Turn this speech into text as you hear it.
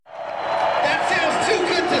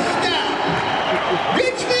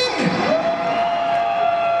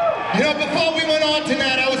on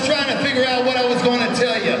tonight, I was trying to figure out what I was going to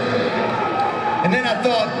tell you. And then I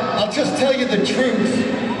thought, I'll just tell you the truth.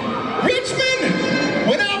 Richmond,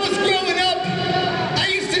 when I was growing up, I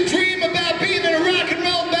used to dream about being in a rock and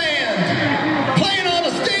roll band, playing on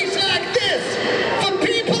a stage like this, for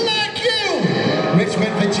people like you.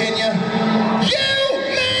 Richmond, Virginia, you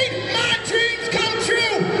made my dreams come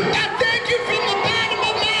true. I thank you from the bottom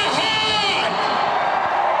of my heart.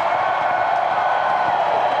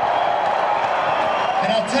 And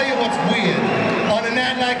I'll tell you what's weird. On a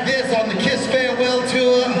night like this, on the Kiss Farewell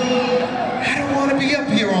Tour, I don't want to be up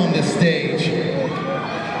here on this stage.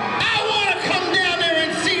 I want to come down there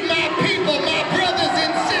and see my people, my brothers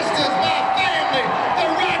and sisters, my family, the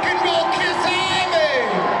rock and roll Kiss Army.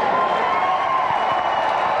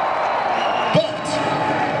 But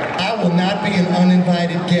I will not be an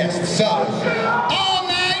uninvited guest. So, all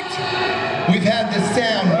night, we've had this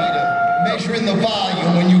sound meter measuring the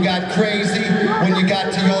volume when you got crazy, when you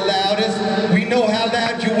got to your loudest. We know how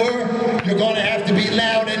loud you were. You're going to have to be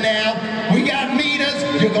louder now. We got meters.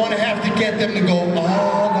 You're going to have to get them to go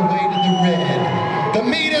all the way to the red. The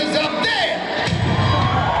meter's up there.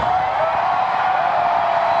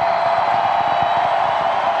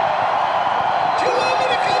 Do you want me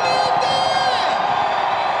to come out there?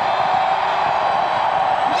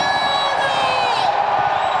 Louder!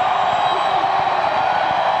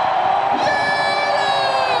 Louder!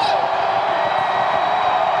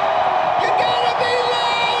 You gotta be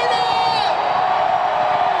louder!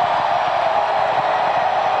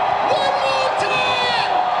 One more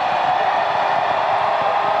time!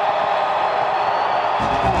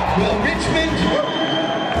 Well, Richmond,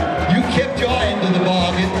 you kept your end of the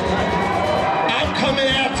bargain. I'm coming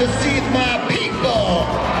out to see my people.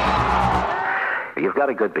 You've got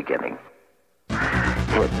a good beginning.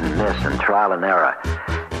 Hit and miss and trial and error.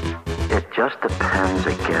 It just depends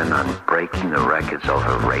again on breaking the records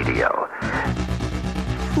over radio.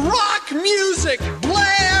 Rock music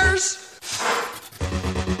blares!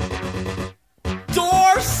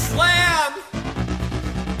 Doors slam!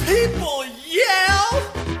 People yell!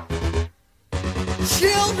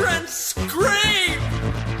 Children scream!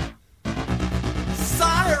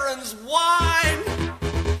 Sirens whine!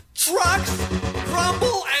 Trucks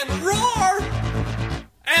grumble and roar!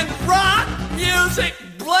 And rock music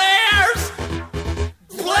blares!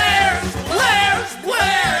 Blares, blares,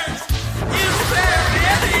 blares! Is there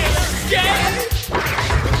any escape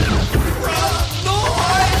from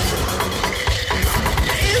noise?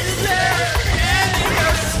 Is there any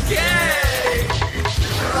escape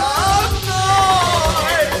from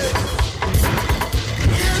noise?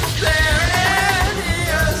 Is there any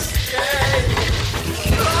escape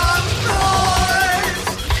from noise?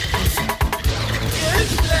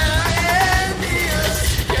 Is there any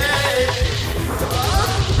escape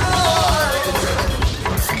from noise?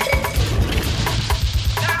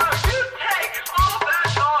 Now you take all that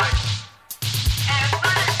noise and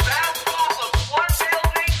let it bounce off of one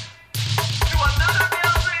building to another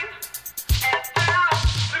building and down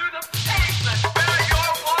through the pavement where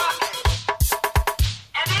you're walking.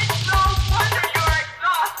 And it's no wonder you're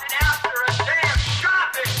exhausted after a day of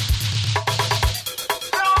shopping.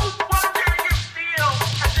 No wonder you feel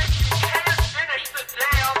as if you can't finish the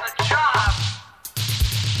day on the job.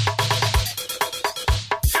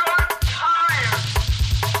 You're tired.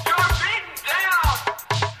 You're beaten down.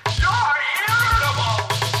 You're irritable.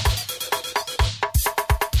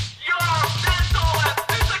 Your mental and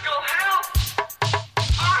physical health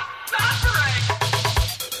are suffering.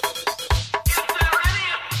 Is there any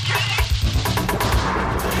escape?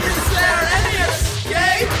 Is there any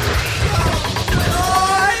escape from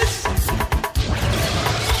noise?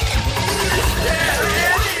 Is there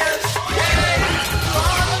any escape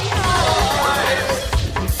from noise? Is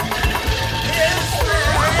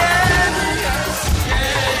there any escape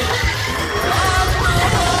from noise?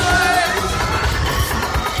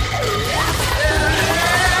 Is there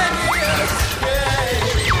any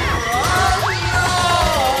escape from noise?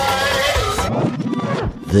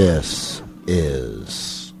 This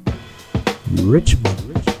is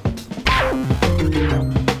Richmond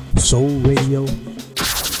SoulRadio.com.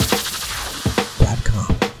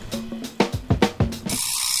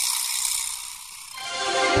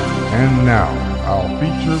 And now, our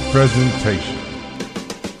feature presentation.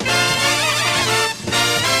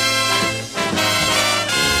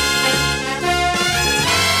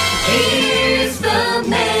 Here's the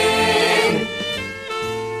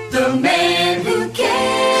man who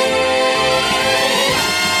cares,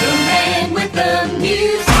 the man with the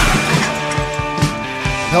music.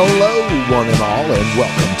 Hello, one and all, and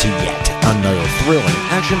welcome to yet another thrilling,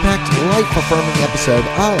 action-packed, life-affirming episode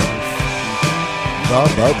of The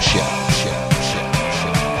Bopst Show.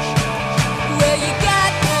 Well, you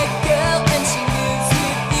got a girl and she lives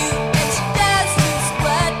with you, and she does just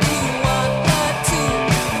what you want her to.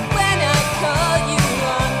 When I call you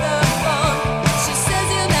on the phone, she says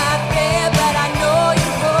you're not there, but I know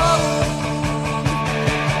you're home.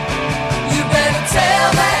 You better tell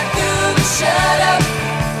that girl to shut up.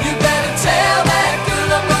 You better tell that girl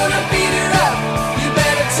I'm gonna beat her up. You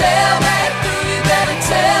better tell that girl, you better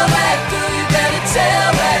tell that girl, you better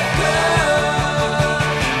tell that girl.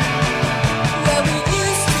 Well, we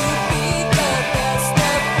used to be the best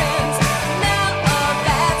of friends. Now all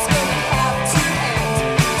that's gonna have to end.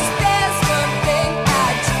 'Cause there's one thing I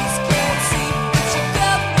just can't see. It's your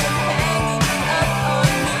girlfriend hanging up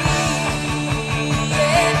on me.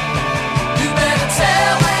 Yeah. You better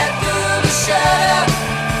tell that girl to shut up.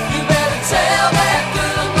 You better tell that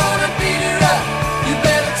girl I'm gonna beat her up. You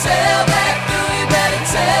better tell that girl, you better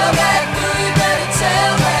tell that girl, you better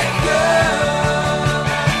tell that girl.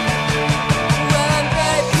 Well, I'm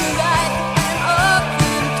very polite and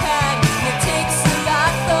often kind, and it takes a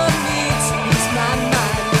lot for me to lose my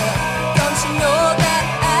mind. Yeah. Don't you know that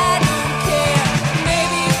I don't care?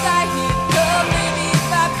 Maybe if I hit her, maybe if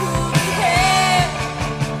I pull your hair.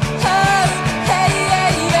 Oh, hey,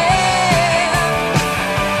 yeah, yeah.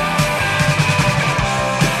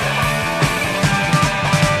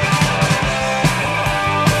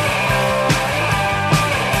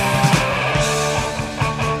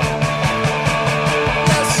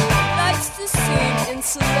 Well, she likes to sing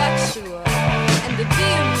intellectual, and to be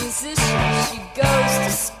a musician, she goes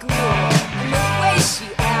to school. And the way she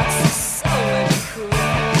acts is so uncool.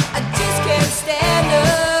 I just can't stand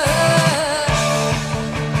her.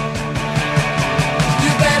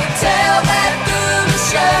 You better tell that girl to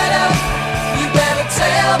shut up. You better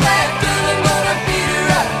tell that girl I'm gonna beat her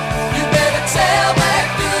up. You better tell that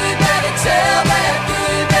girl, you better tell that girl,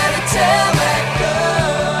 you better tell that girl.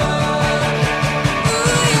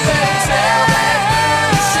 Ooh, you better tell that girl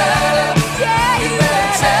to shut up. Yeah, you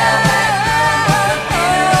better tell that girl I'm gonna beat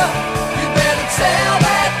her up. You better tell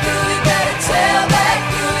that girl, you better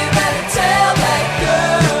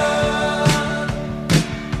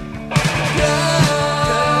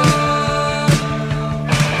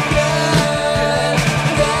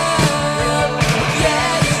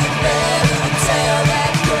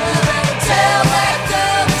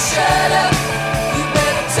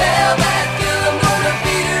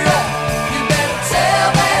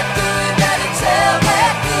tell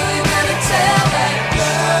that girl, you better tell that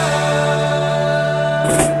girl.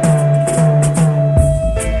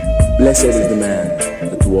 Blessed is the man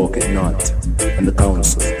that walketh not in the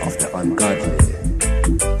counsel of the ungodly.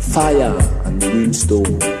 Fire and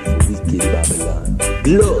brimstone for wicked Babylon.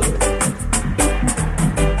 Blood.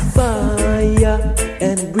 Fire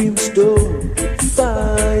and brimstone.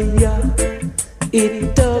 Fire. It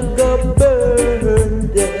dug a burn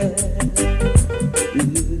there.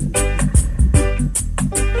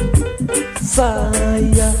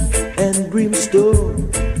 Fire and brimstone.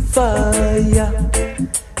 Fire.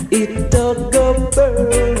 It dug a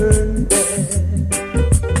burn there.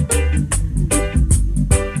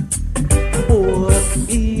 Pork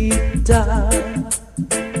eater.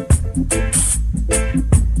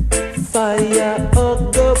 Fire of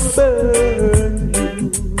the burn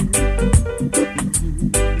you.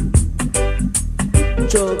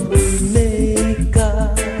 Troublemaker.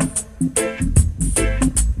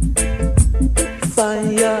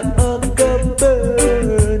 Fire of the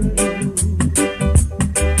burn you.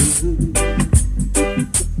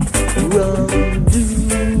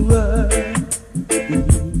 Wrongdoer.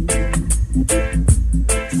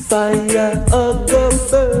 Fire of the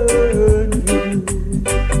burn you.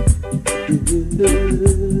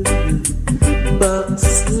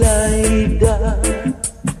 Backslider.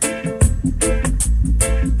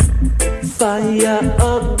 Fire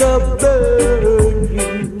of the burn you.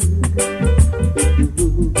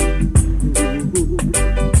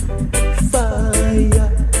 Fire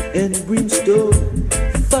and brimstone.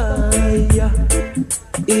 Fire,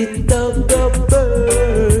 it does the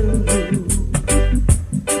burn you.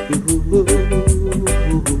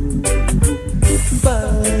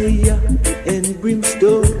 Fire and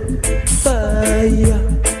brimstone. Fire,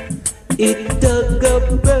 it does the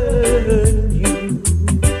burn you.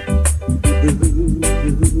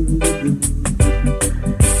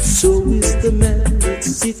 So is the man that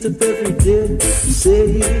sits up every day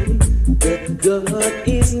saying that God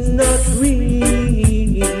is not real.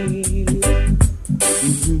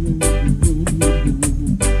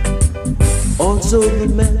 Also the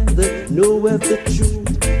man that knoweth the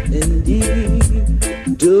truth and he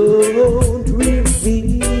don't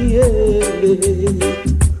reveal it. Fire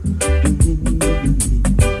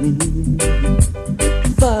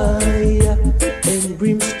and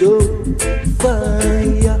brimstone,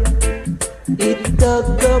 fire, it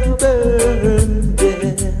doth go burn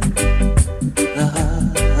them.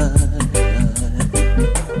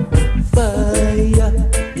 Fire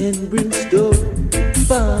and brimstone,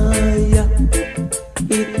 fire,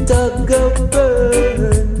 it doth go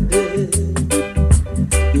burn them.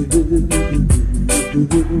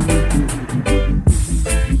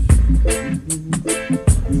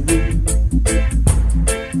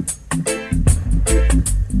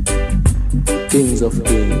 Kings of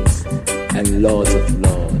kings and lords of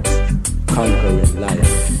lords, conquering lion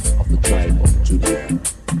of the tribe of Judah,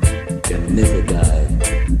 can never die.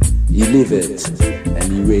 He liveth and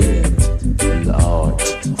he reigneth in the heart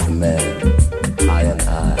of man. I and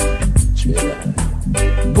I, Jedi.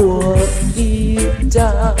 Boy, he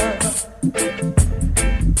died.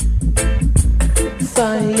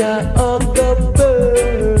 Fire of the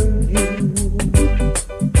burn you.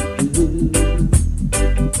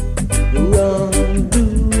 Run, do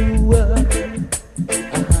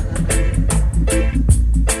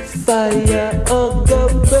fire of the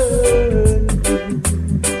burn you.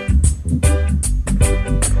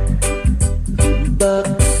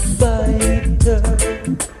 Backbiter.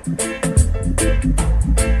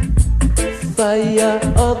 Fire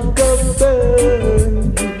of the burn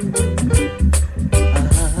you.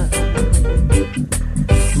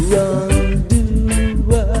 Run, do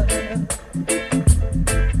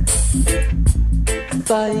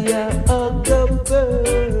fire of the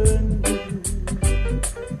burn you.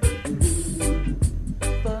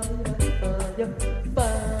 Fire,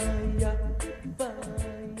 fire, fire,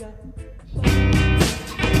 fire.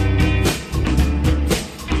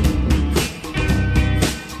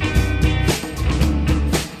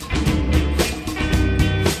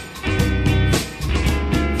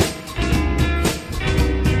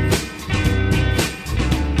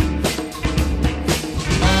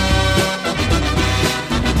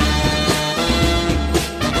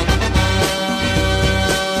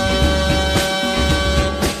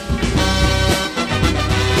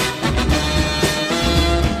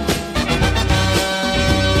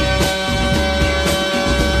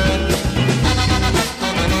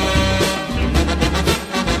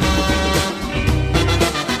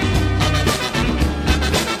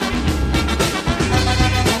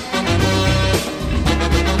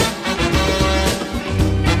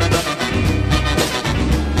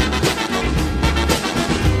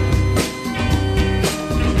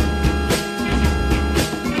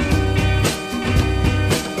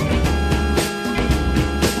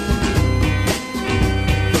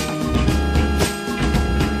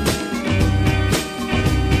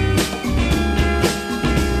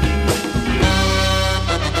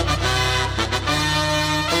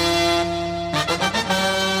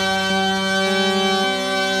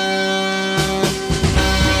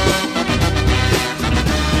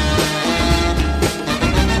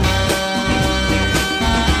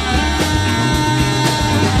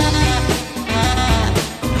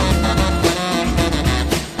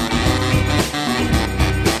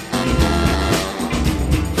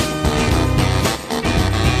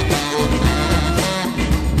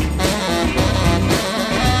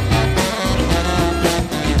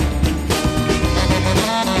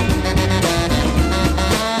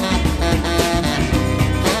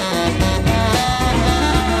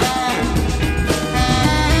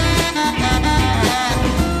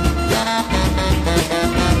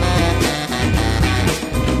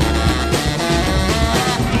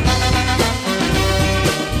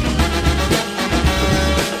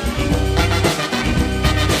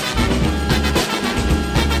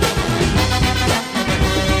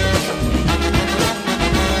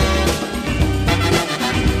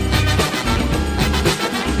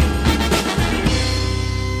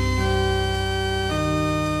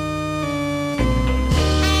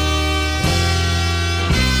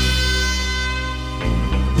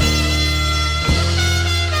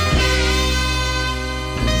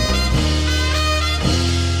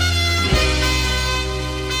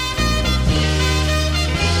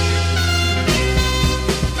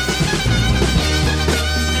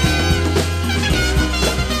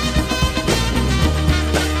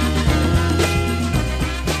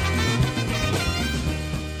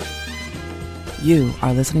 You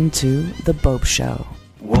are listening to The Bopst Show.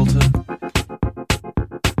 Walter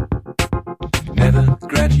never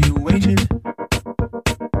graduated,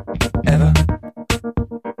 ever.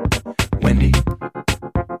 Wendy,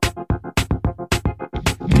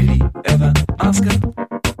 did he ever ask her?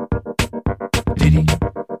 Did he?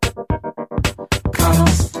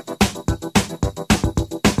 Carlos,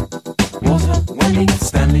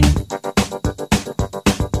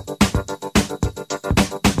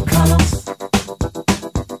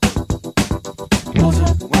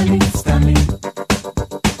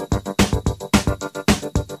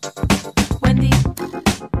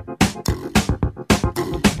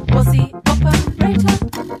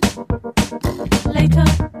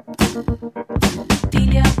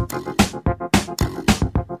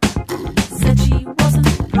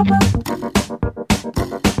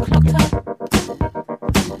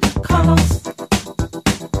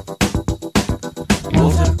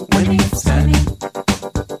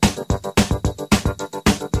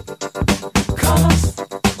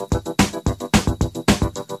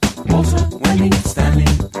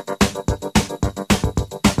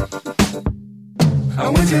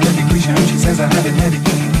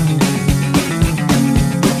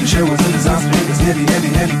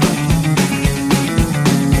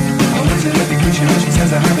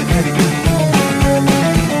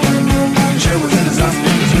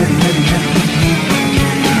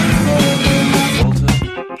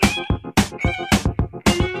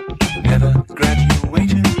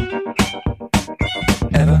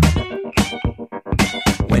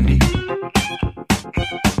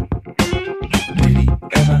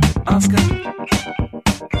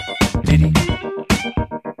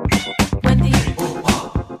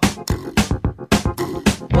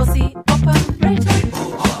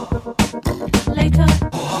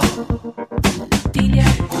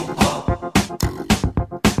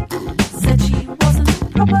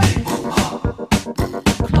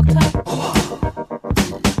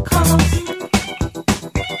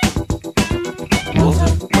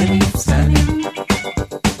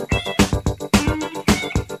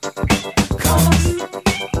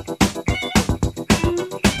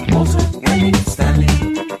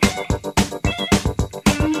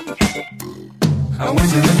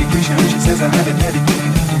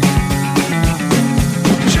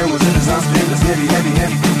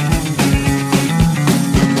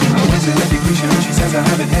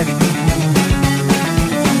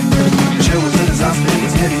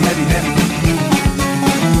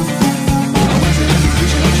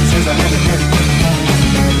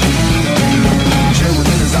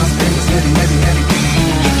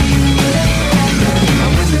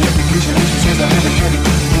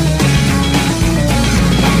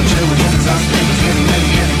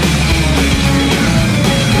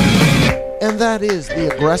 That is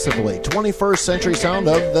the aggressively 21st century sound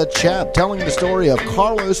of The Chap, telling the story of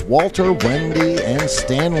Carlos, Walter, Wendy, and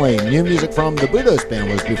Stanley. New music from the Budos Band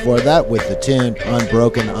was before that with the tune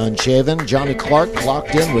Unbroken, Unshaven. Johnny Clark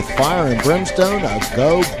clocked in with Fire and Brimstone, a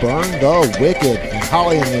Go Burn the Wicked. And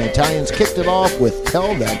Holly and the Italians kicked it off with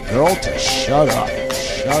Tell That Girl to Shut Up.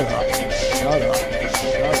 Shut up. Shut up.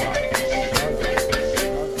 Shut up.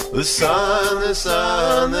 The sun, the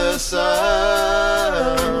sun, the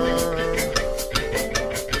sun.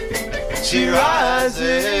 She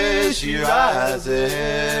rises,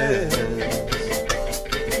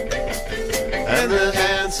 and the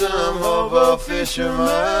handsome hobo fisherman,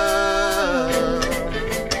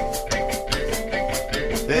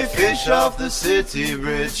 they fish off the city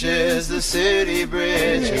bridges, the city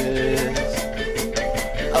bridges.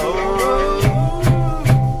 Oh,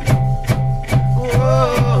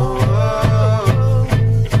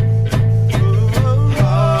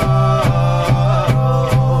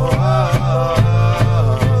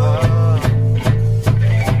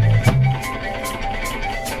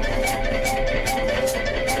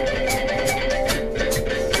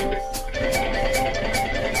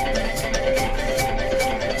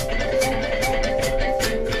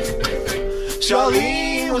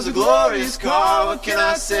 Charlene was a glorious car, what can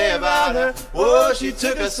I say about her? Whoa, she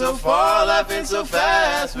took us so far, laughing so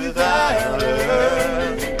fast without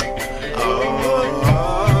her. Oh,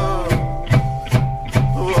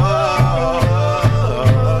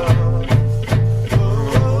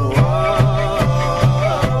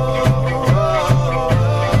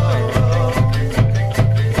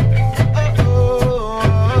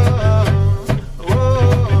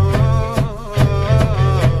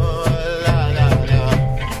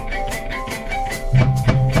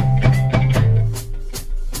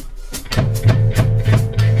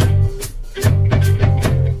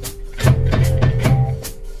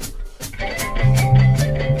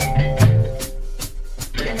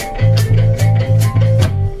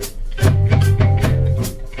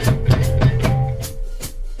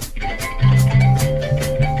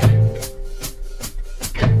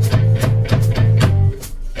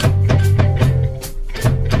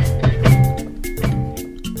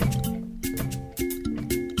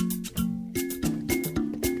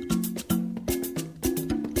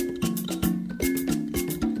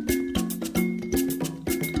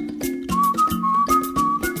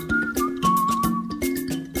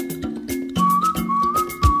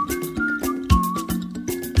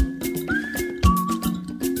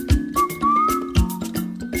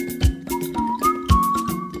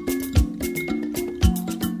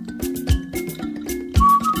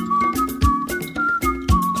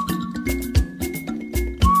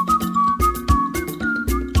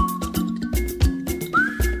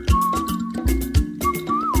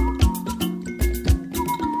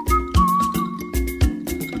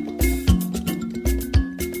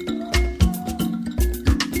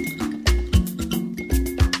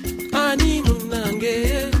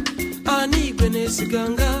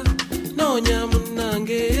 siganga nonya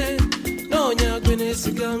munange nonya gwene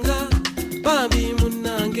siganga bambi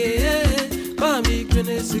munange bambi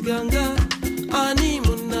gwene siganga ani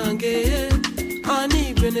munange ani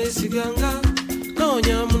gwene siganga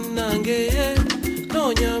nonya munange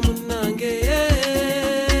nonya munange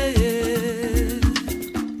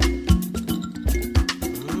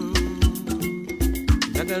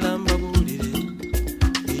nagalamba bulire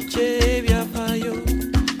biche byafayo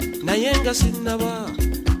naye nga sinnaba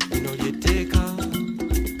lino lyetteeka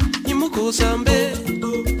nyimuka osambe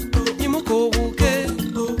nyimuka obuuke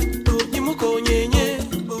nyimuka onyenye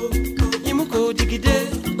nyimuka odigide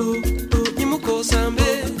nyimuka osambe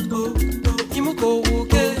nyimuka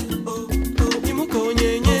obuuke nyimuka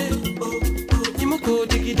onyenye nyimuka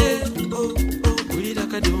odigide gulira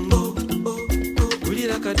kadongo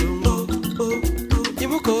gulira kadongo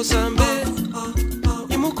nyimuka osambe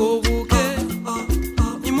nyimuka obuuke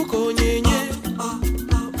nyimuka onyenye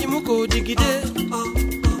nyimuka odigide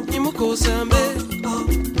nyimuka osambe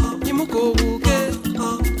nyimuka obuuke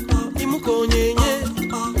nyimuka onyenye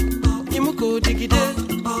nyimuka odigide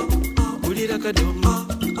gulira kadongo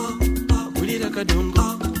gulira kadongo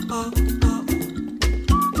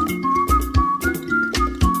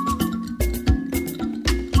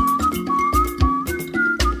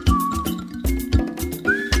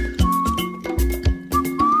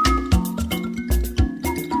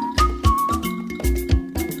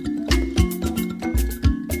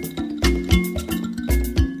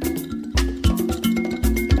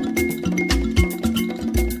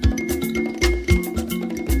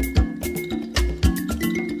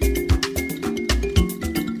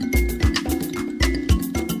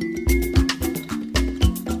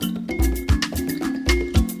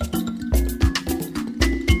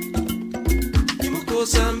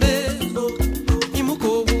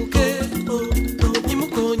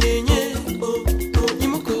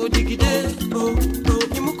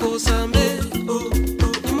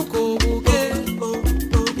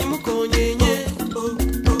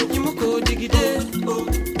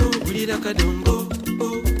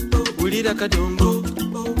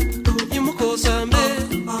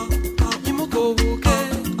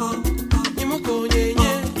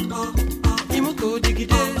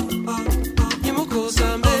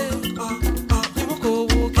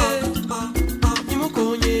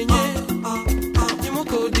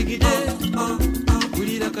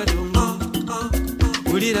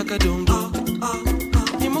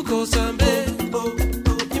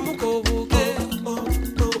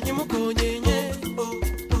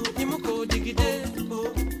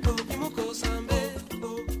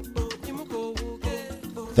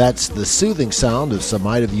That's the soothing sound of some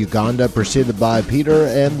Might of Uganda, preceded by Peter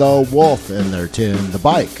and the Wolf in their tune, The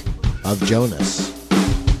Bike of Jonas.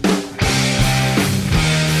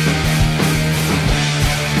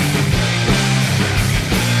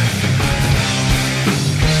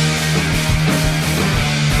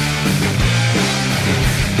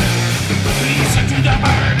 Listen to the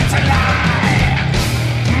bird, it's a lie.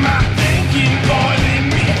 My thinking boiling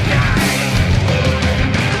midnight.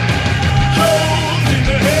 Holding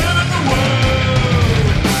the head of the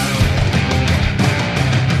world.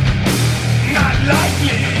 Not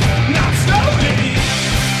lightly, not slowly.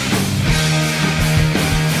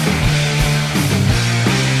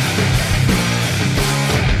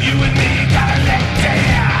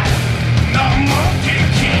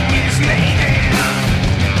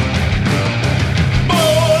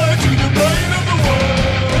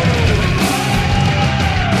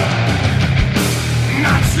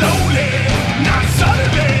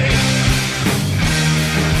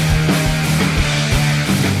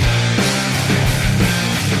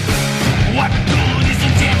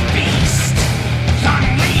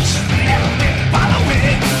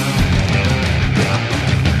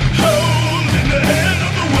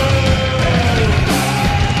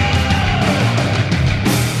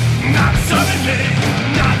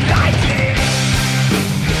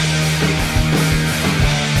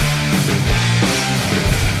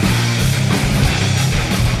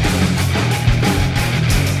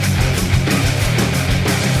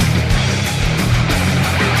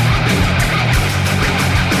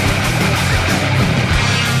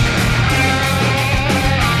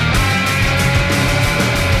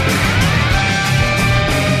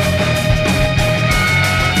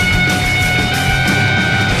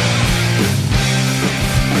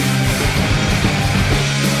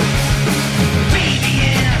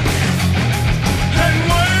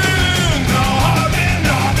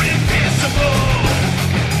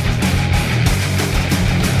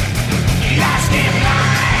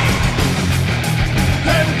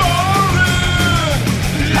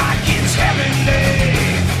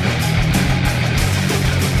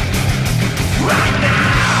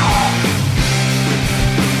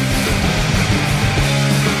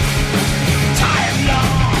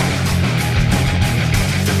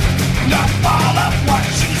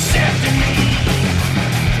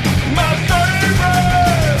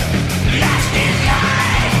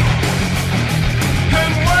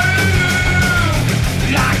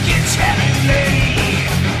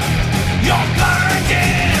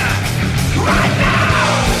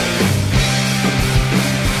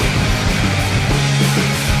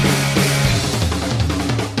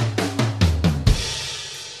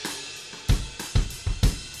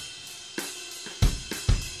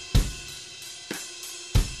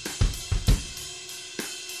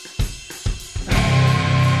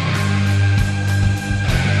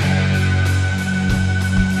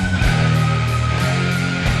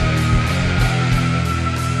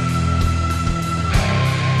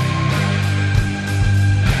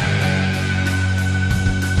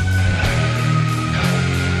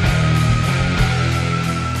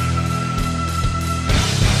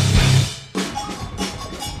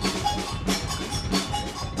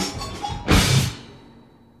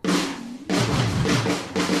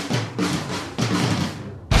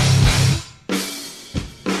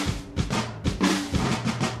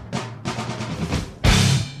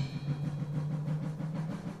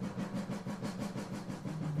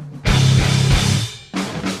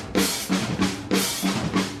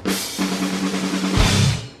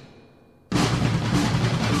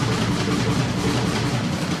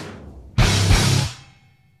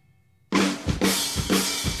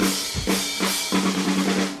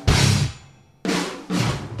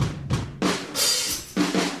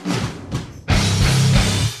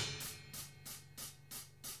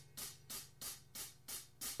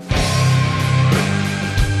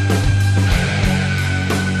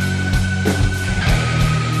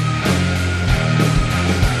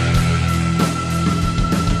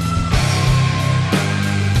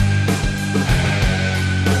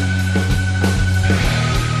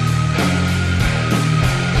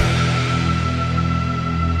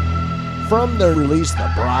 From their release, The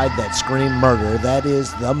Bride That Screamed Murder, that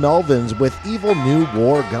is the Melvins with Evil New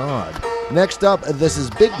War God. Next up, this is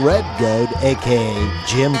Big Red Goat, a.k.a.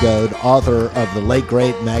 Jim Goat, author of the late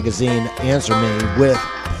great magazine Answer Me, with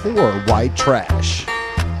Poor White Trash.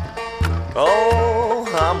 Oh,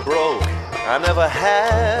 I'm broke. I never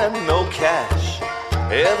had no cash.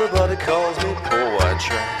 Everybody calls me poor white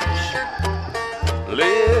trash.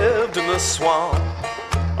 Lived in the swamp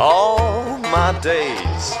all my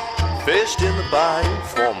days. Fished in the bayou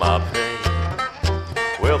for my pay.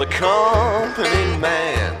 Well, the company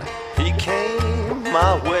man, he came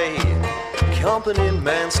my way. Company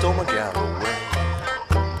man stole my gal away.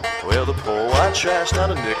 Well, the poor white trash, not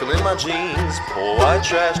a nickel in my jeans. Poor white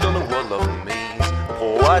trash, don't know what love means.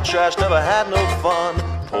 Poor white trash, never had no fun.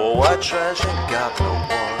 Poor white trash, ain't got no one.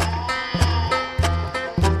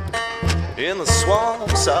 In the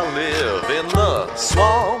swamps I live, in the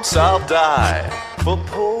swamps I'll die. For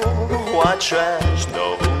poor white trash,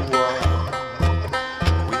 no one will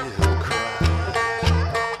cry.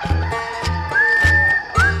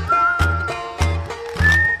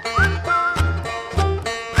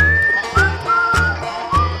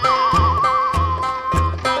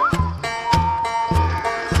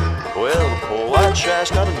 Well, the poor white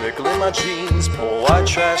trash, not a nickel in my jeans. Poor white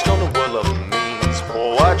trash, don't know what love means.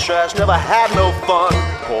 Poor white trash, never had no fun.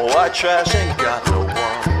 Poor white trash, ain't got no one.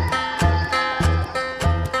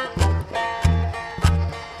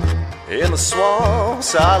 In the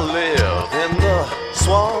swamps I live, in the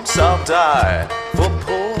swamps I'll die. For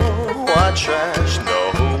poor white trash,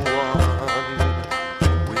 no one will cry.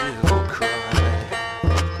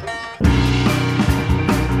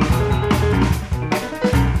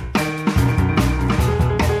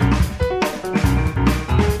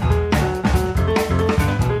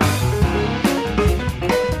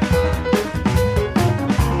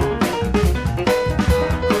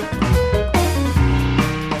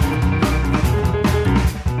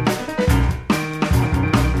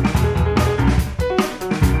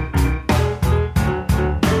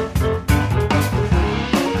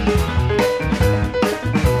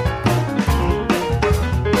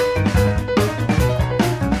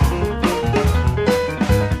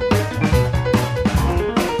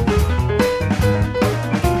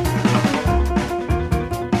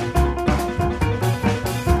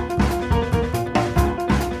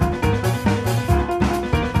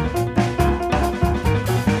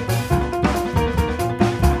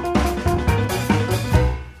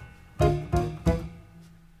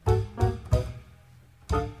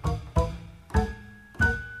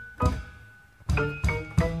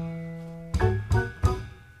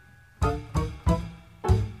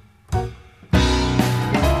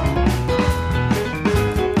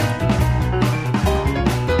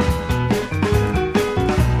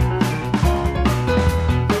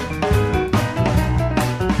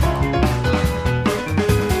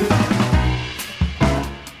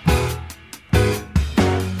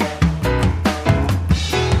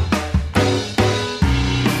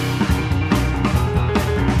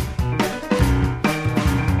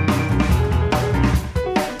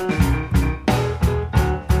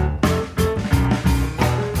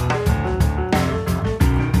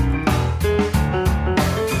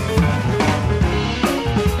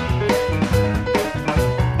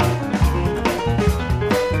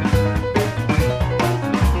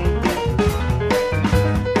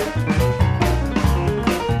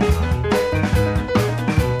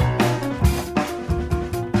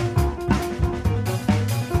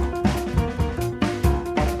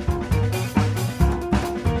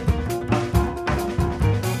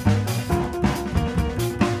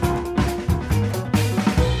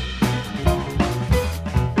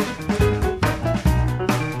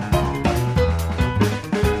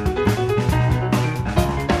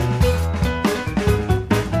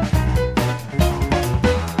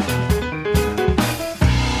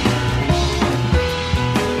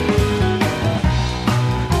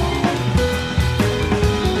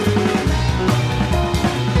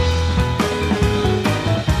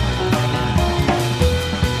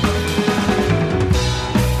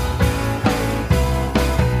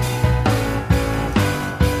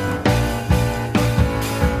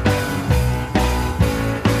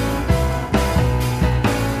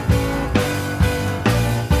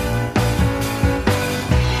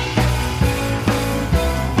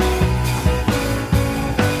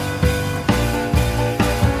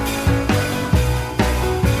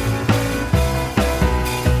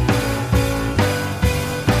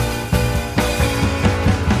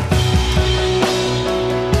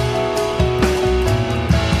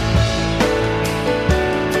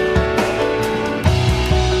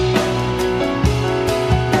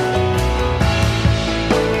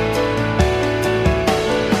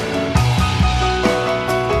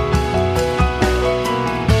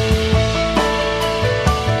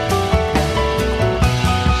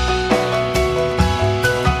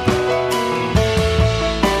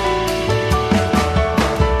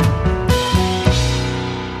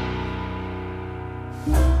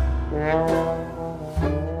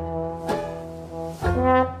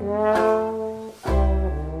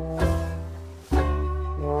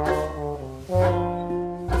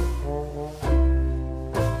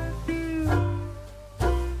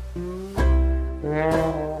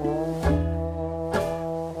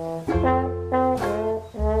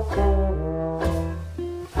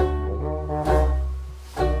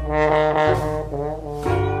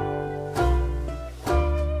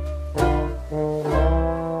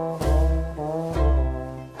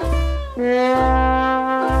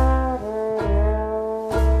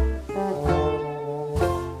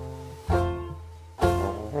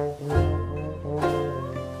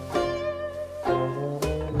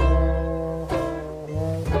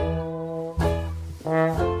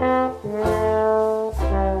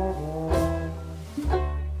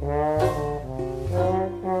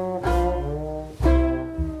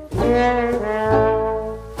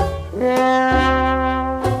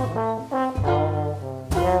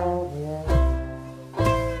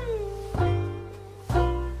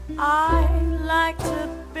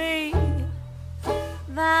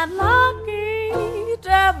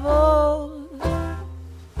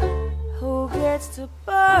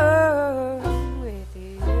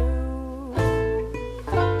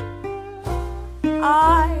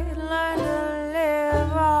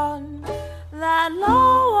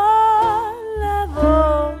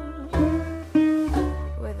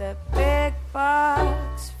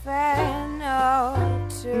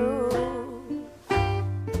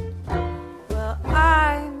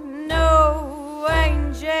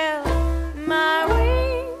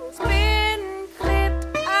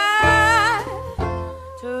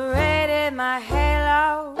 My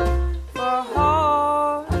halo for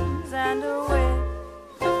horns and a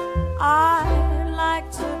whip.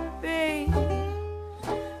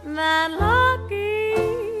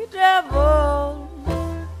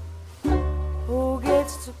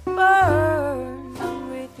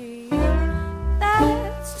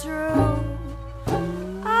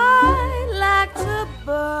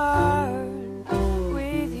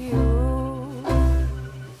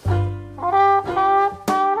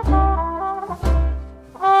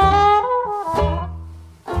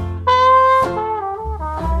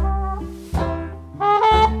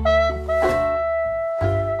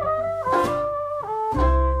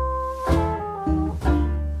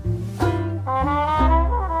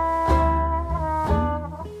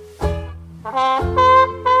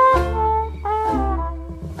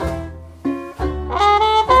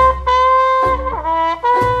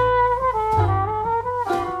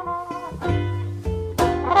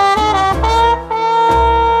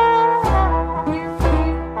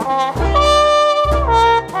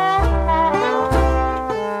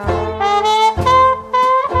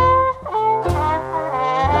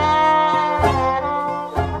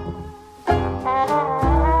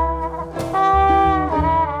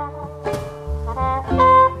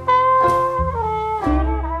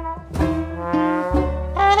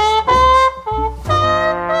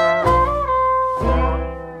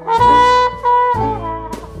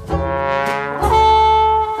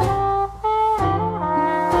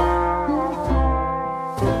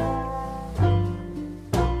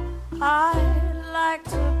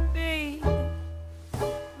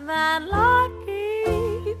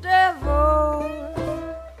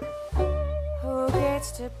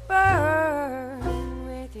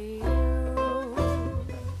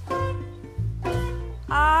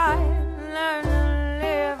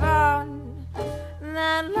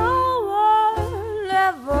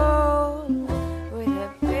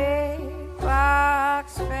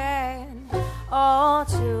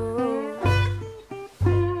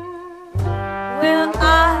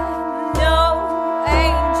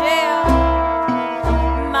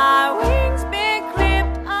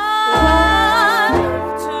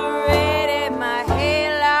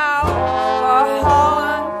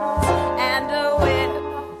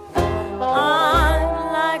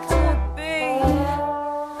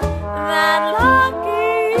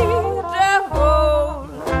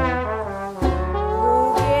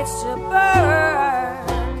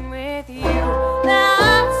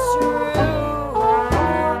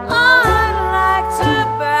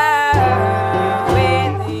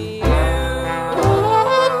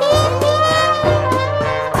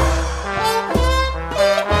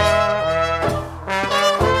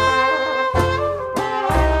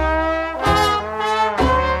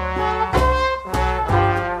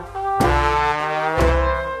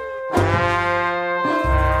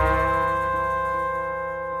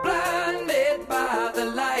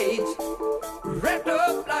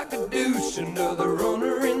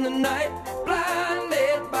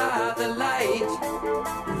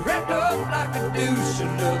 deuce,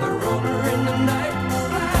 another runner in the night.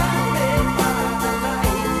 Blinded by the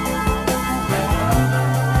light.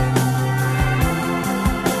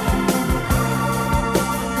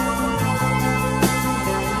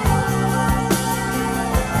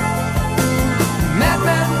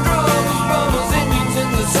 Madman drummers, bummers, Indians in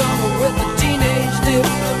the summer with a teenage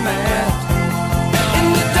diplomat. In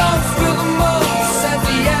the dumps with the monks as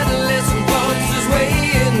the adolescent bumps his way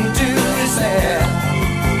into his hat.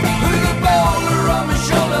 With a bowler on his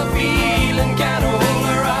shoulder, feeling kind of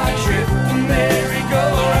older, I trip and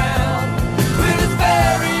merry-go-round. With his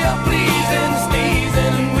barrier pleasing,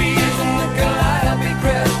 sneezing and wheezing, the calliope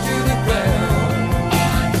crashed to the ground.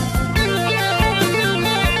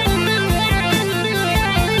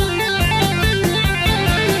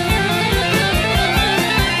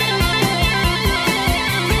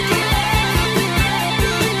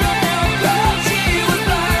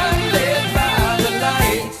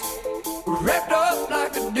 Wrapped up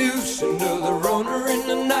like a deuce, another runner in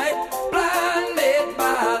the night. Blinded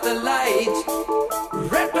by the light.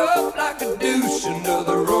 Wrapped up like a deuce,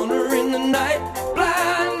 another runner in the night.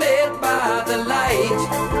 Blinded by the light.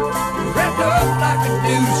 Wrapped up like a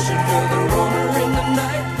deuce, another runner in the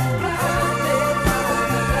night. Blinded by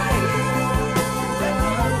the light.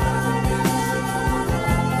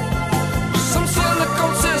 Some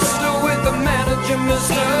silicone sister with a manager,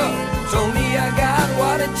 mister. Told me I got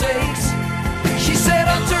what it takes. She said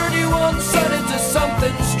I'll turn you on sun into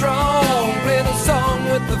something strong. Played a song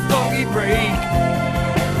with the funky break.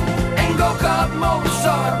 And go-kart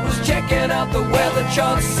Mozart was checking out the weather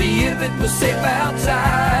chart to see if it was safe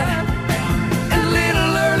outside. And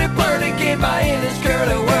little early birdie came by in his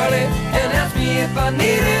curly-whirly and asked me if I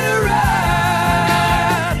needed a ride.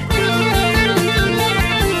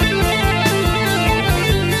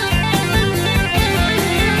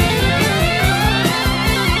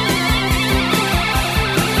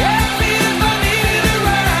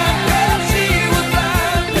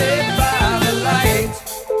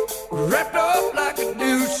 Wrapped up like a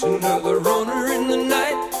deuce, another runner in the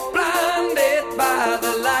night. Blinded by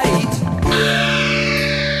the light.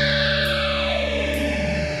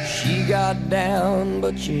 She got down,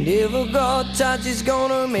 but she never got tight. She's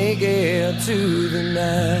gonna make it to the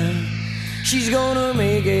night. She's gonna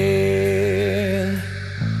make it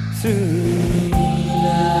through the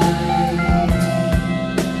night.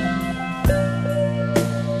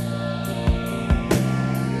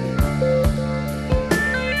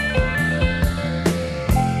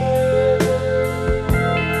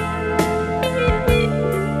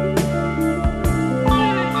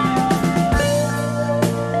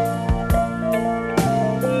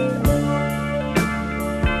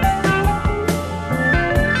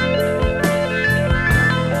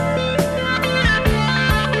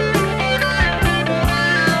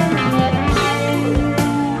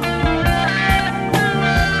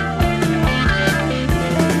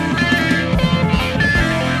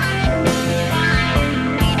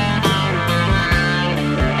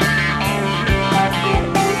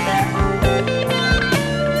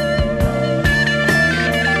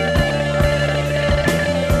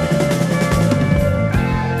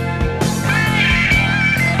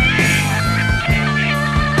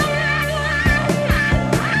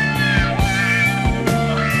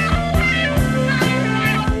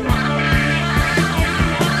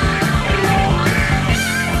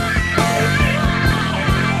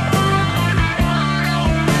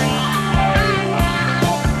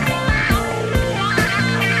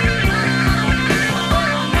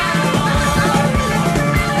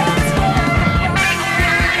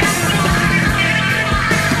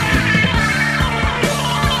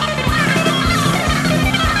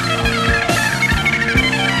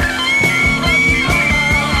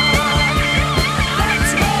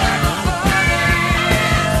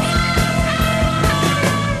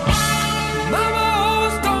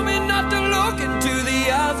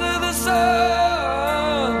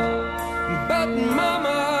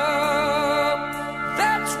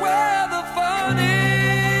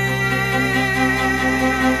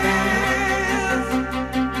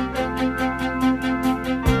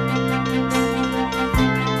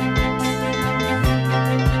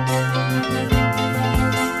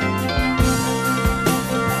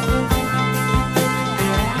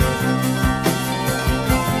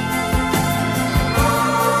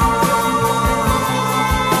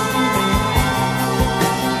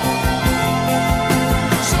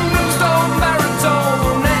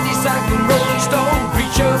 Stone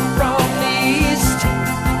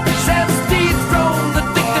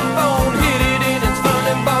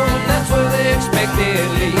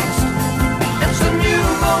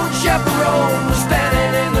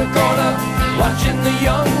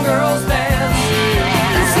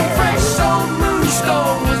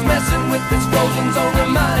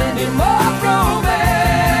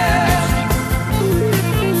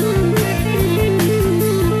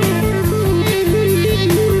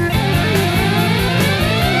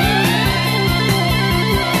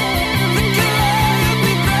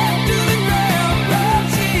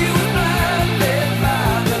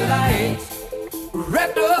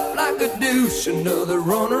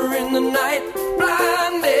runner in the night,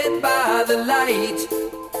 blinded by the light.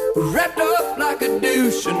 Wrapped up like a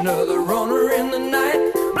douche, another runner in the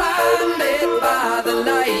night, blinded by the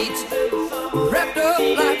light. Wrapped up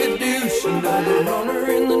like a douche, another runner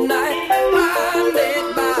in the night,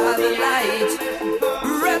 blinded by the light.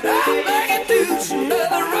 Wrapped up like a douche,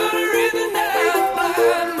 another runner in the night,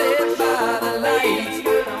 blinded by the light.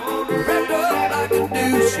 Wrapped up like a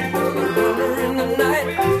douche, another runner in the night,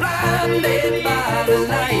 blinded by the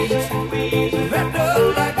light. Wrapped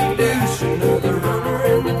up like a douche, another runner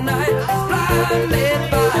in the night, blinded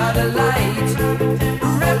by the light.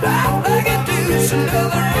 Wrapped up like a douche,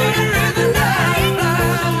 another runner in the night,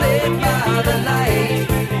 blinded by the light.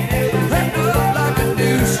 Wrapped up like a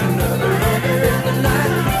douche, another runner in the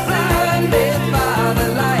night, blinded by the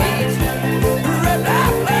light. Wrapped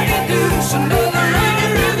up like a douche, another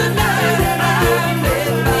runner in the night,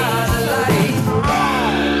 blinded by the light.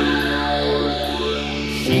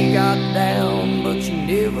 She got down, but she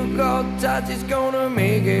never got tight. She's gonna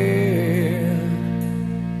make it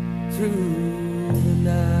through the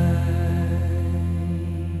night.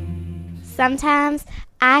 Sometimes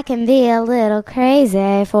I can be a little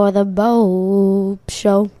crazy for the Bopst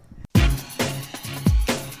Show.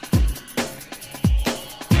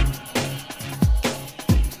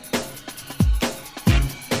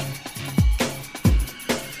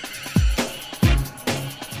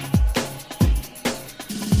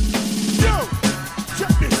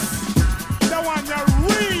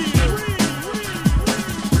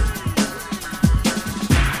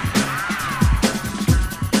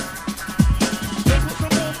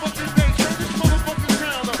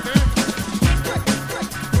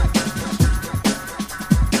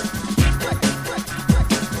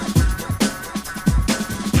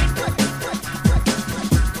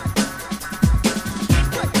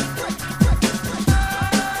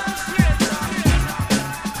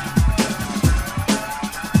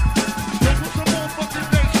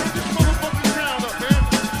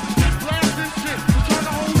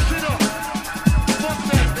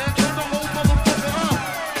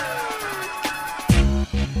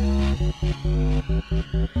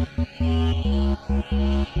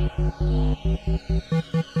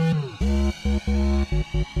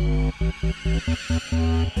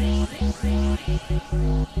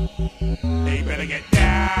 They better get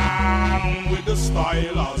down with the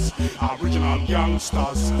stylers, original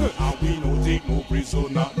gangsters. And we no take no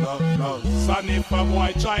prisoner, no. And if a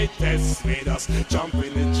boy try test with us, jump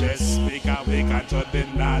in the chest, because we can turn the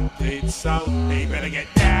United South. They better get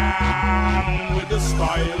down with the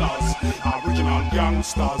stylers, original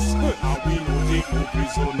gangsters. And we no take no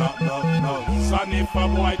prisoner, no. And if a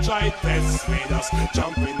boy try test with us,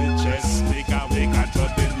 jump in the chest, because we can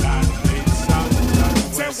turn the United South.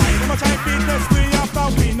 Say why them a try to test me after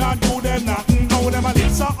we not do them nothing? How them a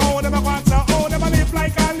live so, how them a want so, how them a live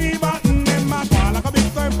like a leaf button. Them a go like a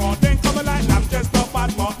big time for them coming like them just up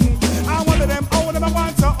at button. I wonder them, how them a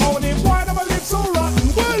want so, how them why them a live so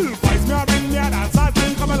rotten. Well, boys me a bring me a dance, I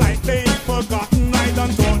drink coming like they forgotten. I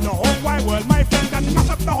done told the whole wide world, my friend, and mash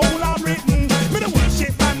up the whole of Britain. Me the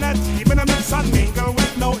worship and the tea, me the mix and mingle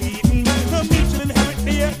with no eating. The mutual inherit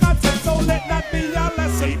the air concept, so let that be your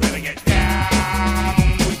lesson. They better get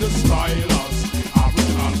down with the stylers,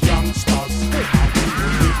 original gangsters.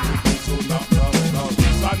 So no.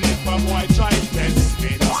 And if a boy try test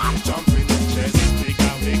me, jump in the chest, we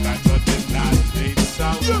can touch the United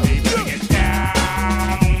South. They better get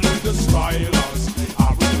down with the stylers,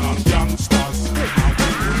 original gangsters.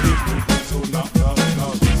 So no.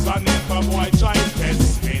 And if a boy try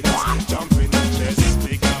test me, jump in the chest,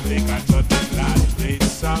 we can touch the United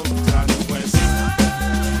South and West.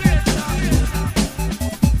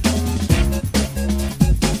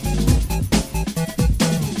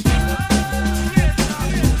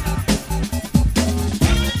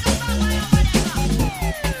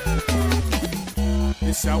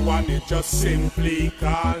 This a one is just simply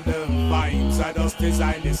called the vibes. I just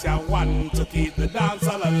designed this a one to keep the dance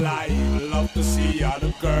all alive. Love to see all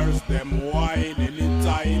the girls them whining and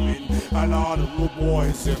timing, and all the rude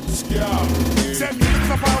boys them scamming. Say music's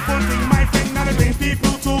a powerful thing, my thing, and it bring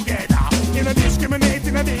people together. In a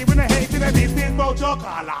discriminating a day, when I hate in a day, think about your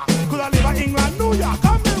color. Could I live in England, New York,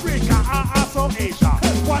 America, or also Asia?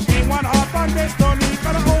 One in one heart, one destiny,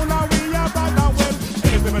 cause the whole of we are brother well.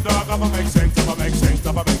 Anything a dog ever make sense, ever make sense,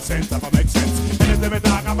 ever make sense, ever make sense. Anything a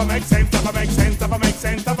dog ever make sense, ever make sense, ever make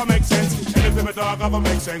sense, ever make sense. Anything a dog ever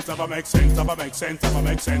make sense, ever make sense, ever make sense, ever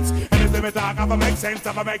make sense. Anything a dog ever make sense,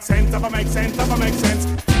 ever make sense, ever make sense, ever make sense.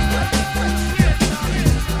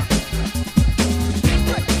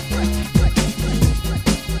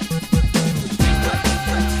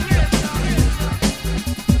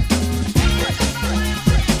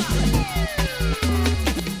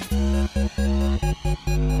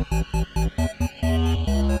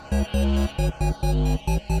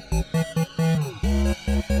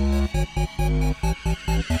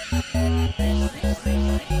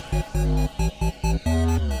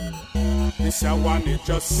 This I one is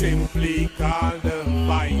just simply called the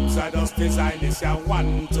vibes. I just design this I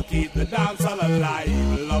one to keep the dance all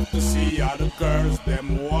alive. Love to see all the girls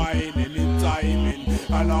them whining in timing,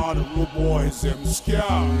 and all the rude boys them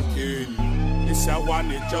skanking. This I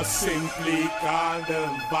one is just simply called the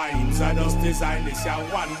vibes. I just design this I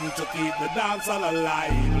one to keep the dance all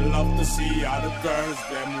alive. Love to see all the girls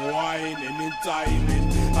them whining in timing,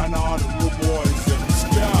 and all the rude boys them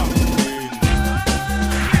skanking.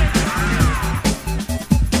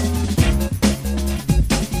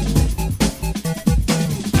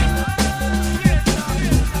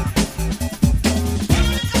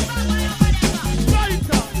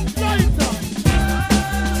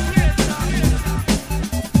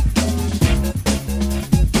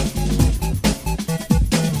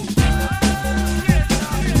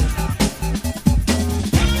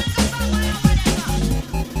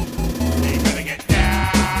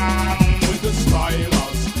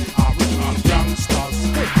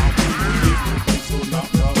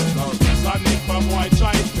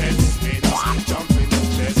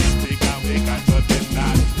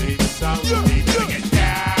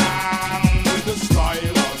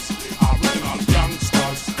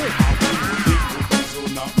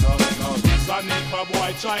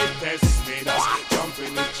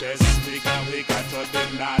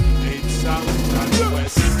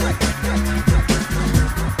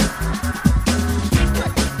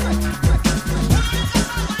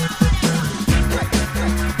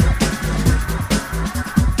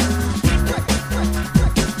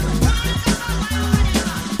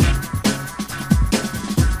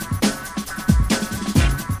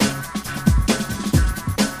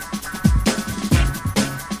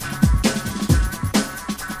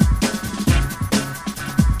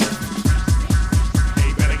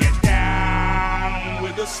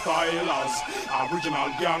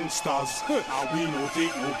 Gangsters, and we no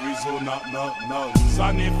take no breeze, no, no.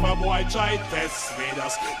 And if a boy try test with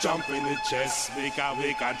us, jump in the chest, we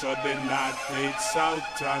can to the north, east,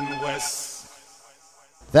 south, and west.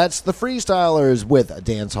 That's the Freestylers with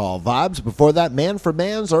Dancehall Vibes. Before that, Man for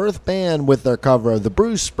Man's Earth Band with their cover of the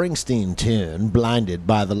Bruce Springsteen tune, Blinded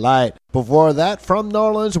by the Light. Before that, from New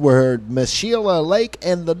Orleans, we heard Miss Sheila Lake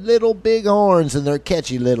and the Little Big Horns and their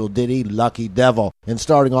catchy little ditty, Lucky Devil. And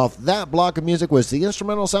starting off that block of music was the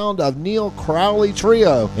instrumental sound of Neil Crowley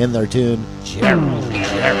Trio in their tune, Gerald.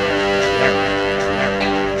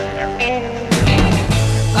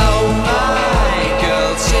 Oh my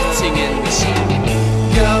girl sitting in the sun.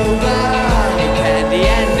 Go back and the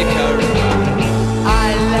end of Corona.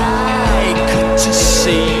 I like to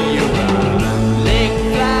see you rolling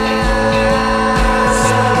fast.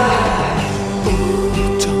 Oh,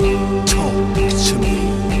 don't talk to me.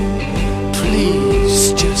 Please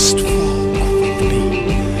just walk with me.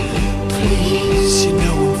 Please, you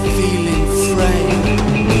know I'm feeling frail.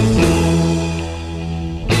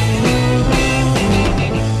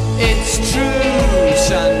 It's true,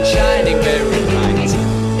 sun shining very bright.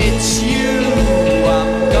 It's you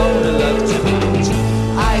I'm gonna love tonight.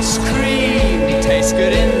 Ice cream tastes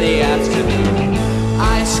good in the afternoon.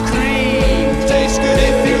 Ice cream tastes good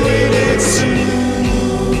if you eat it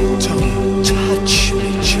soon. Don't touch me,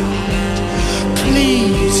 child.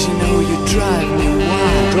 Please, you know you drive me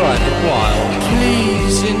wild. Drive me wild.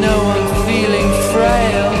 Please, you know I'm feeling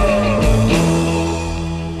frail.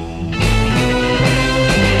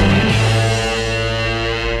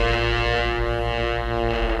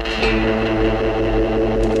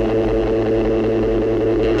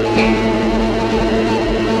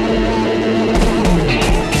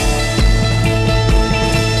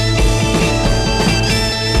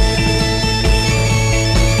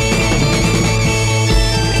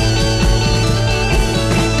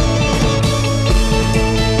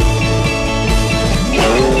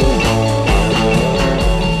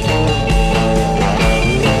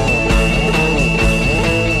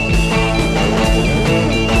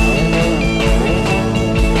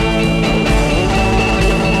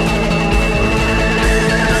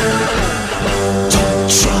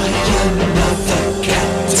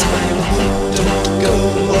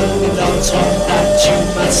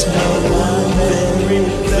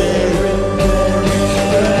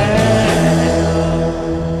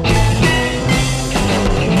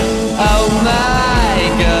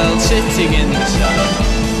 Sitting in the sun,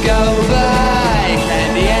 go back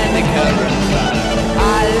and the end of current fun. I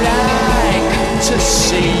like to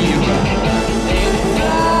see you running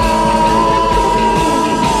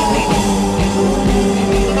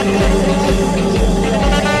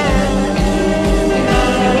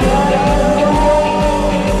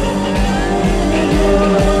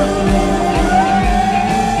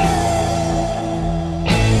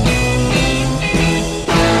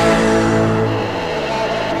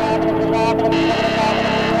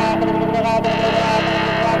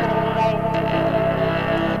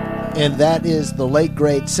And that is the late,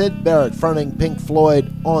 great Syd Barrett fronting Pink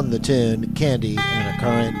Floyd on the tune Candy and a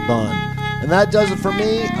Currant Bun. And that does it for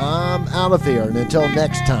me. I'm out of here. And until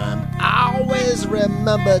next time, always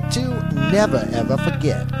remember to never ever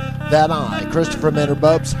forget that I, Christopher Minter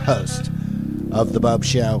Bopst, host of The Bopst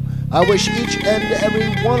Show, I wish each and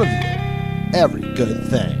every one of you every good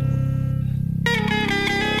thing.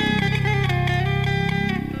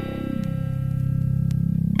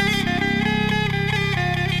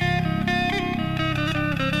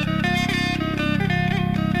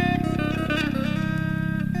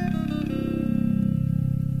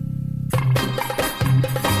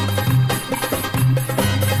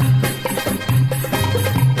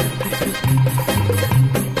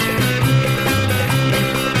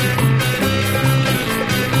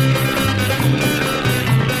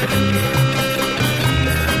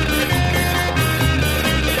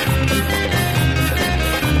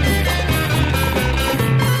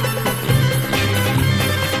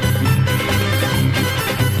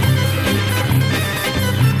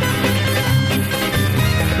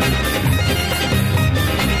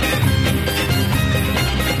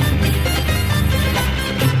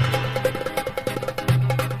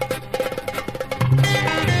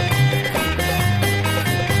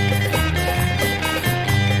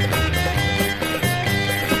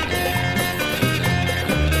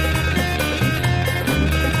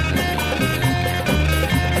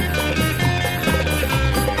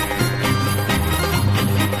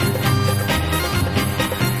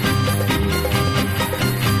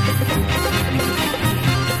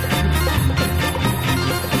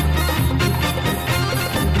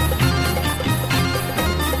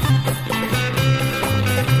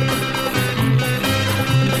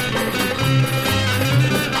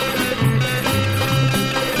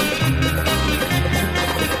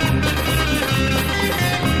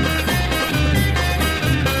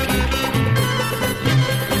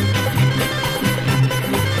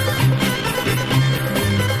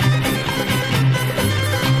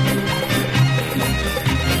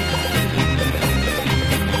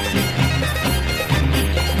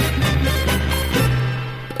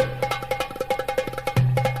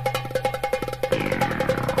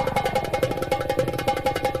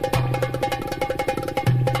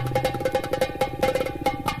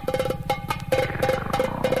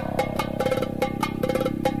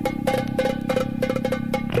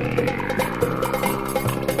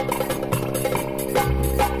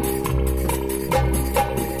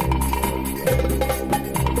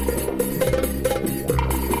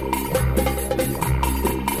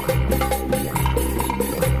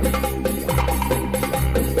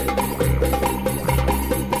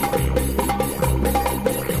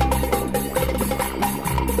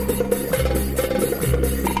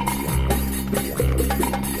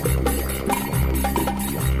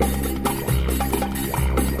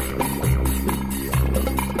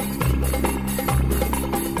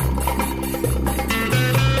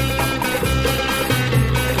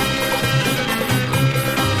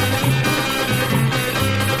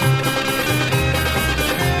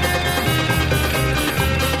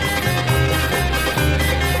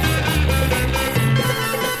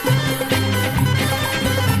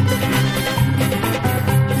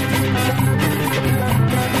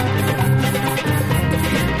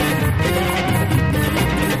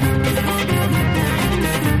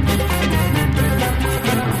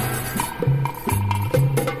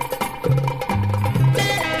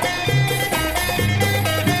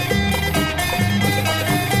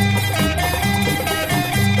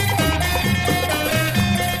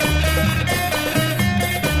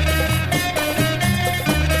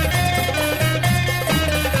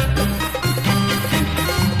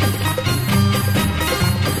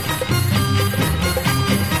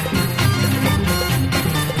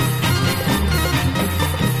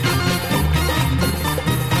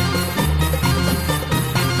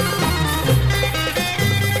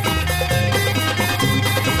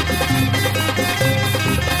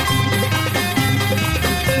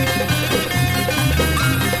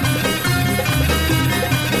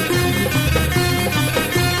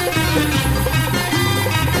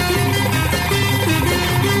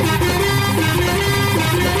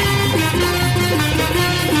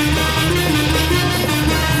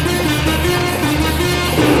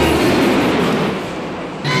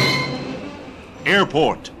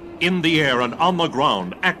 Airport. In the air and on the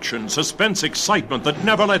ground, action, suspense, excitement that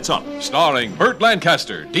never lets up. Starring Burt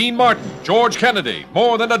Lancaster, Dean Martin, George Kennedy,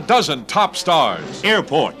 more than a dozen top stars.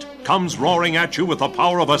 Airport comes roaring at you with the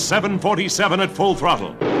power of a 747 at full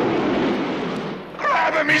throttle.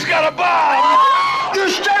 Grab him, he's got a bomb! You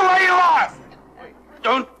stay where you are!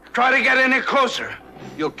 Don't try to get any closer.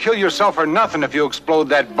 You'll kill yourself for nothing if you explode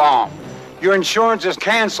that bomb. Your insurance is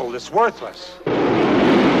canceled. It's worthless.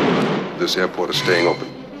 This airport is staying open.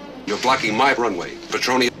 You're blocking my runway.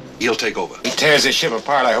 Petroni, he'll take over. He tears this ship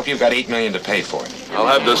apart. I hope you've got $8 million to pay for it. I'll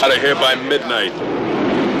have this out of here by midnight.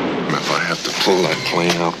 If I have to pull that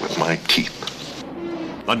plane out with my teeth.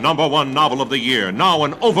 The #1 novel of the year, now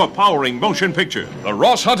an overpowering motion picture. The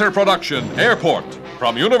Ross Hunter production, Airport,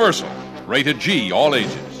 from Universal. Rated G, all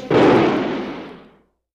ages.